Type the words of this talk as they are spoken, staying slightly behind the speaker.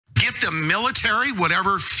the military,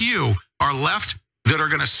 whatever few are left that are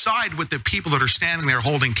going to side with the people that are standing there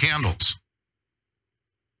holding candles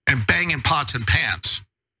and banging pots and pans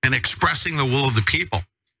and expressing the will of the people,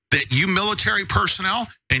 that you military personnel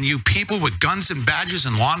and you people with guns and badges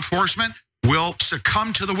and law enforcement will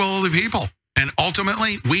succumb to the will of the people. And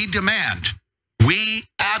ultimately, we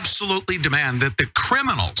absolutely demand that the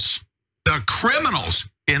criminals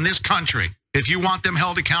in this country, if you want them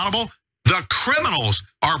held accountable, the criminals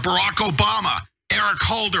are Barack Obama, Eric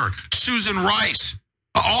Holder, Susan Rice,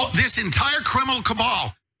 all this entire criminal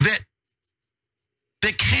cabal that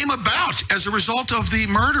came about as a result of the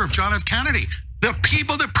murder of John F. Kennedy. The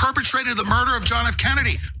people that perpetrated the murder of John F.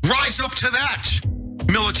 Kennedy, rise up to that.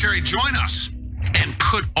 Military, join us and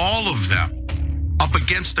put all of them up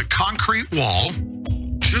against a concrete wall,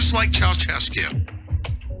 just like Ceausescu,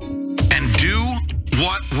 and do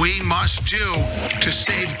what we must do to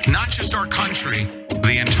save not just our country,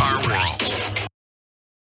 the entire world.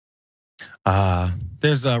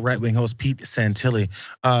 There's a right-wing host, Pete Santilli,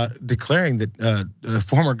 declaring that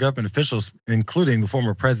former government officials, including the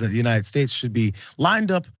former president of the United States, should be lined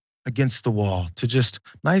up against the wall to just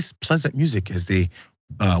nice, pleasant music as they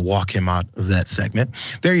walk him out of that segment.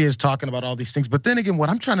 There he is talking about all these things. But then again, what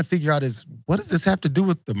I'm trying to figure out is, what does this have to do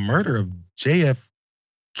with the murder of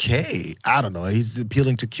JFK? I don't know. He's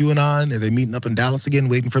appealing to QAnon. Are they meeting up in Dallas again,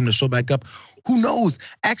 waiting for him to show back up? Who knows?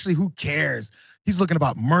 Actually, who cares? He's looking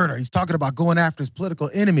about murder. He's talking about going after his political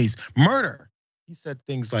enemies. Murder. He said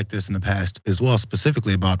things like this in the past as well,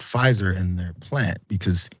 specifically about Pfizer and their plant,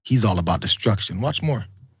 because he's all about destruction. Watch more.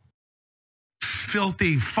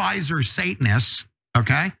 Filthy Pfizer Satanists,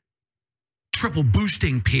 okay? Triple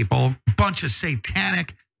boosting people, bunch of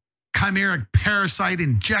satanic, chimeric parasite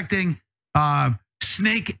injecting,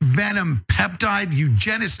 snake venom peptide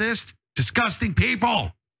eugenicist, disgusting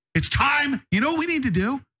people. It's time. You know what we need to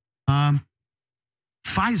do?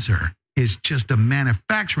 Pfizer is just a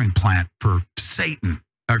manufacturing plant for Satan,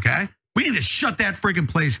 okay? We need to shut that freaking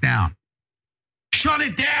place down. Shut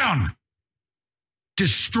it down.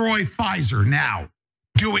 Destroy Pfizer now.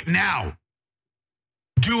 Do it now.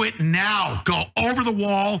 Do it now. Go over the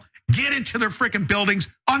wall, get into their freaking buildings,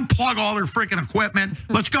 unplug all their freaking equipment.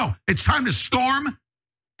 Let's go. It's time to storm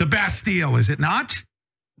the Bastille, is it not?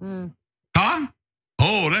 Huh?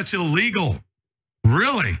 Oh, that's illegal.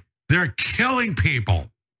 Really? They're killing people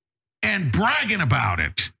and bragging about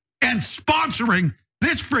it and sponsoring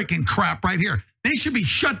this freaking crap right here. They should be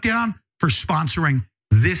shut down for sponsoring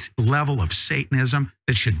this level of Satanism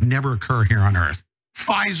that should never occur here on earth.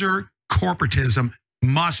 Pfizer corporatism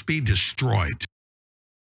must be destroyed.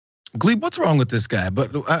 Glebe, what's wrong with this guy?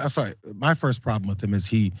 But sorry, my first problem with him is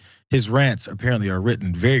his rants apparently are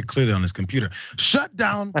written very clearly on his computer. Shut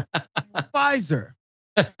down Pfizer.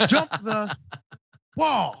 Jump the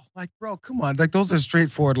wall. Like, bro, come on. Like, those are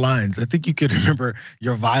straightforward lines. I think you could remember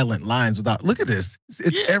your violent lines without, look at this.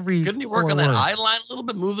 It's every Couldn't he work on that eye line a little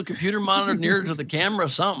bit? Move the computer monitor nearer to the camera or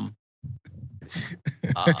something?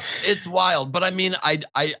 It's wild. But I mean,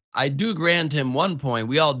 I do grant him one point.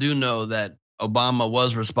 We all do know that Obama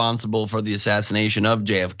was responsible for the assassination of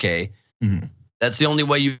JFK. Mm-hmm. That's the only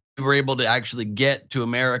way you were able to actually get to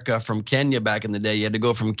America from Kenya back in the day. You had to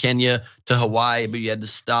go from Kenya to Hawaii, but you had to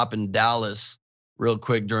stop in Dallas real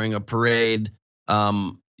quick during a parade,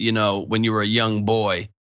 you know, when you were a young boy,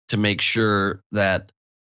 to make sure that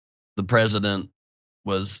the president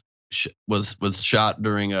was shot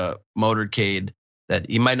during a motorcade that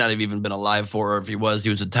he might not have even been alive for, or if he was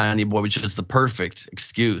a tiny boy, which is the perfect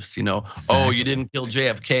excuse, you know. Exactly. Oh, you didn't kill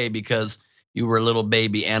JFK because you were a little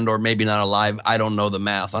baby and or maybe not alive. I don't know the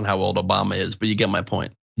math on how old Obama is, but you get my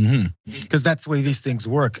point. Because that's the way these things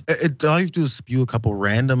work. All you have to do is spew a couple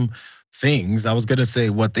random things. I was gonna say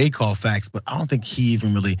what they call facts, but I don't think he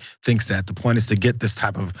even really thinks that. The point is to get this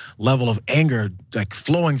type of level of anger like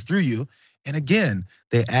flowing through you. And again,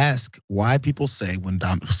 they ask why people say when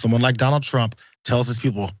someone like Donald Trump tells his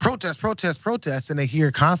people, protest, protest, protest, and they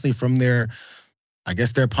hear constantly from their, I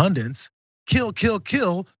guess their pundits, kill, kill,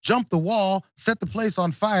 kill, jump the wall, set the place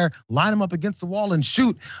on fire, line them up against the wall and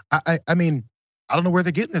shoot. I mean, I don't know where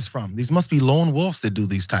they're getting this from. These must be lone wolves that do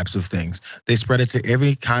these types of things. They spread it to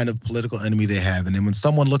every kind of political enemy they have. And then when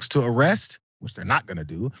someone looks to arrest, which they're not gonna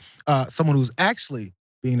do, someone who's actually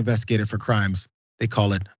being investigated for crimes, they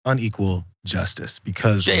call it unequal justice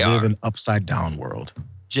because we live in an upside down world.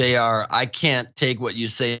 JR, I can't take what you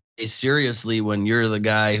say seriously when you're the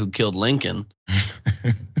guy who killed Lincoln.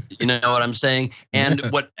 You know what I'm saying? And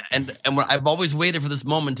what I've always waited for this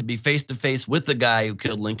moment to be face to face with the guy who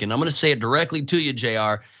killed Lincoln. I'm going to say it directly to you,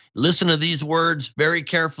 JR. Listen to these words very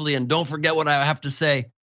carefully and don't forget what I have to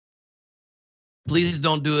say. Please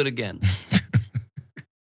don't do it again.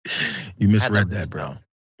 You misread that, bro.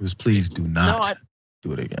 It was please do not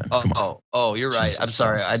do it again. Come on. Oh, you're right. I'm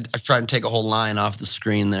sorry. I tried to take a whole line off the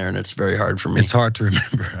screen there, and it's very hard for me. It's hard to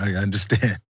remember. I understand.